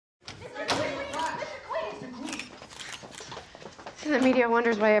The media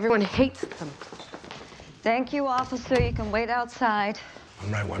wonders why everyone hates them. Thank you, officer. You can wait outside.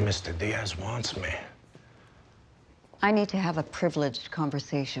 I'm right where Mr. Diaz wants me. I need to have a privileged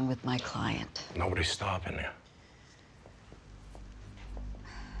conversation with my client. Nobody's stopping you.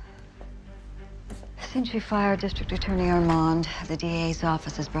 Since you fired District Attorney Armand, the DA's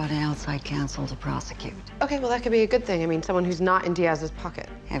office has brought in outside counsel to prosecute. Okay, well, that could be a good thing. I mean, someone who's not in Diaz's pocket.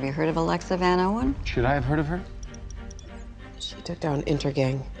 Have you heard of Alexa Van Owen? Should I have heard of her? She took down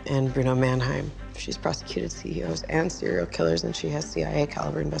Intergang and Bruno Mannheim. She's prosecuted CEOs and serial killers, and she has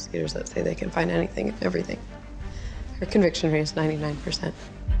CIA-caliber investigators that say they can find anything and everything. Her conviction rate is 99%.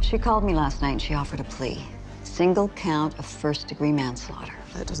 She called me last night and she offered a plea. Single count of first-degree manslaughter.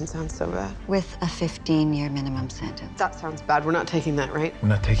 That doesn't sound so bad. With a 15-year minimum sentence. That sounds bad. We're not taking that, right? We're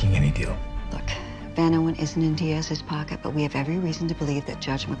not taking any deal. Look, Van Owen isn't in Diaz's pocket, but we have every reason to believe that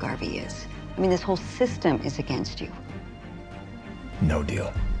Judge McGarvey is. I mean, this whole system is against you. No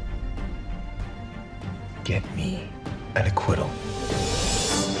deal. Get me an acquittal.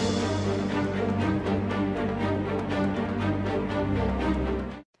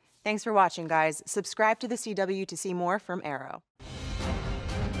 Thanks for watching, guys. Subscribe to the CW to see more from Arrow.